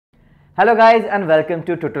Hello guys and welcome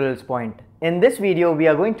to Tutorials Point. In this video we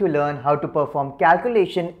are going to learn how to perform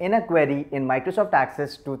calculation in a query in Microsoft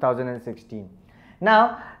Access 2016.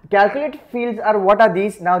 Now calculate fields are what are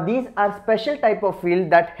these? Now these are special type of field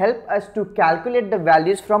that help us to calculate the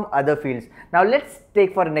values from other fields. Now let's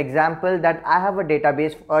take for an example that I have a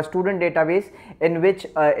database, a student database in which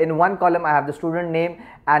in one column I have the student name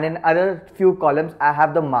and in other few columns I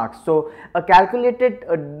have the marks. So a calculated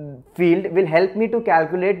field will help me to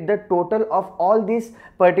calculate the total of all these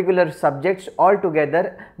particular subjects all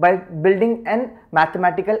together by building an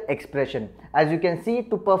mathematical expression. As you can see,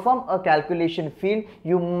 to perform a calculation field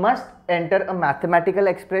you must enter a mathematical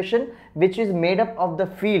expression which is made up of the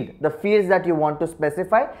fields that you want to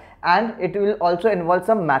specify, and it will also involve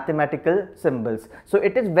some mathematical symbols. So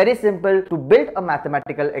it is very simple to build a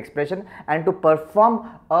mathematical expression and to perform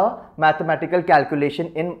a mathematical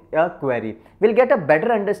calculation in a query. We'll get a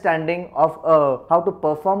better understanding of how to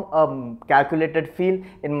perform a calculated field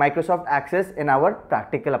in Microsoft Access in our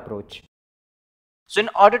practical approach. So in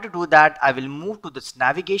order to do that, I will move to this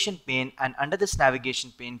navigation pane, and under this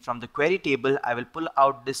navigation pane from the query table, I will pull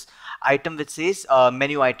out this item which says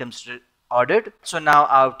menu items ordered. So now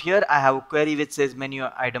out here I have a query which says menu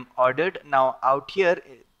item ordered. Now out here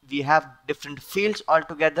we have different fields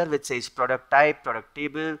altogether which says product type, product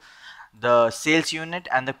table, the sales unit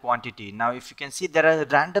and the quantity. Now if you can see, there are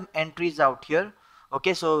random entries out here.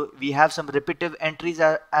 Okay, so we have some repetitive entries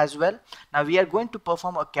as well. Now we are going to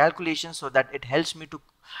perform a calculation so that it helps me to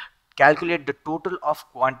calculate the total of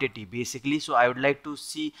quantity basically. So I would like to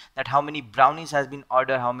see that how many brownies has been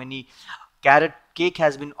ordered, how many carrot cake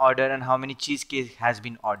has been ordered, and how many cheesecake has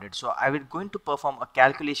been ordered. So I will going to perform a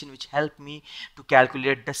calculation which help me to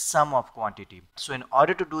calculate the sum of quantity. So in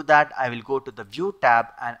order to do that, I will go to the view tab,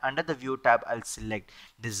 and under the view tab I'll select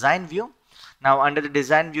design view. Now under the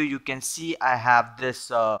design view you can see I have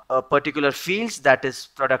this particular fields, that is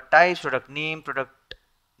product type, product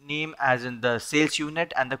name as in the sales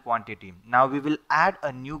unit and the quantity. Now we will add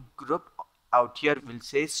a new group out here, will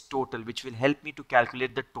says total, which will help me to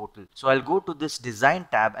calculate the total. So I'll go to this design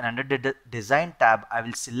tab, and under the design tab I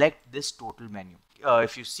will select this total menu.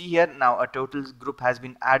 If you see here, now a total group has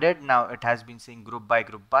been added. Now it has been saying group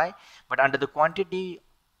by, but under the quantity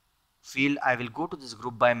field I will go to this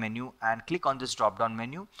group by menu and click on this drop down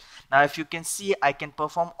menu. Now if you can see, I can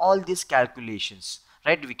perform all these calculations,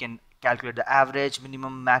 right? We can calculate the average,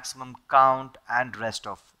 minimum, maximum, count and rest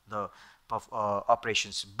of the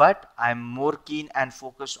operations, but I'm more keen and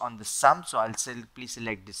focused on the sum, so I'll simply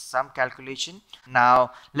select this sum calculation.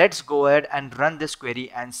 Now let's go ahead and run this query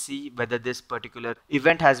and see whether this particular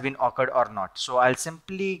event has been occurred or not. So I'll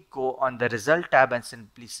simply go on the result tab and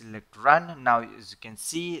simply select run. Now as you can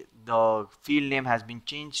see, the field name has been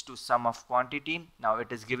changed to sum of quantity. Now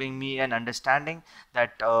it is giving me an understanding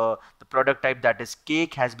that the product type, that is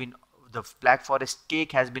cake, has been, the Black Forest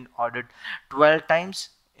cake has been ordered 12 times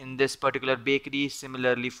in this particular bakery.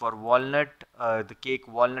 Similarly for walnut, the cake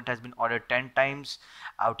walnut has been ordered 10 times.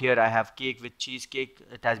 Out here I have cake with cheesecake,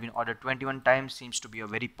 it has been ordered 21 times, seems to be a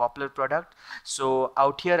very popular product. So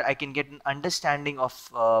out here I can get an understanding of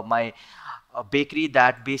my bakery,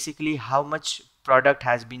 that basically how much product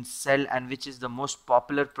has been sold and which is the most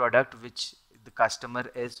popular product which the customer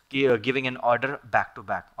is giving an order back to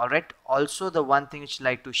back. All right, also the one thing which I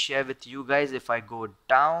like to share with you guys, if I go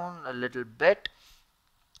down a little bit,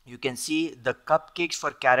 you can see the cupcakes for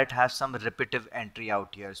carrot have some repetitive entry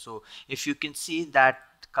out here. So if you can see that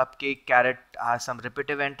cupcake carrot has some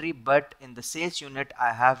repetitive entry, but in the sales unit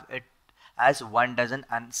I have it as 1 dozen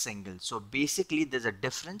and single. So basically there's a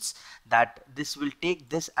difference, that this will take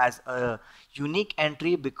this as a unique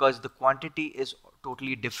entry because the quantity is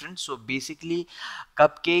totally different. So basically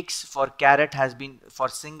cupcakes for carrot has been, for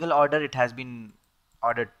single order it has been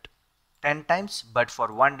ordered 10 times, but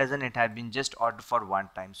for 1 dozen it had been just ordered for 1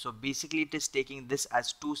 time. So basically it is taking this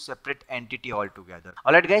as 2 separate entity altogether.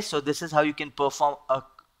 Alright guys, so this is how you can perform a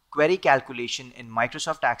query calculation in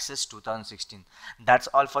Microsoft Access 2016. That's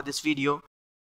all for this video.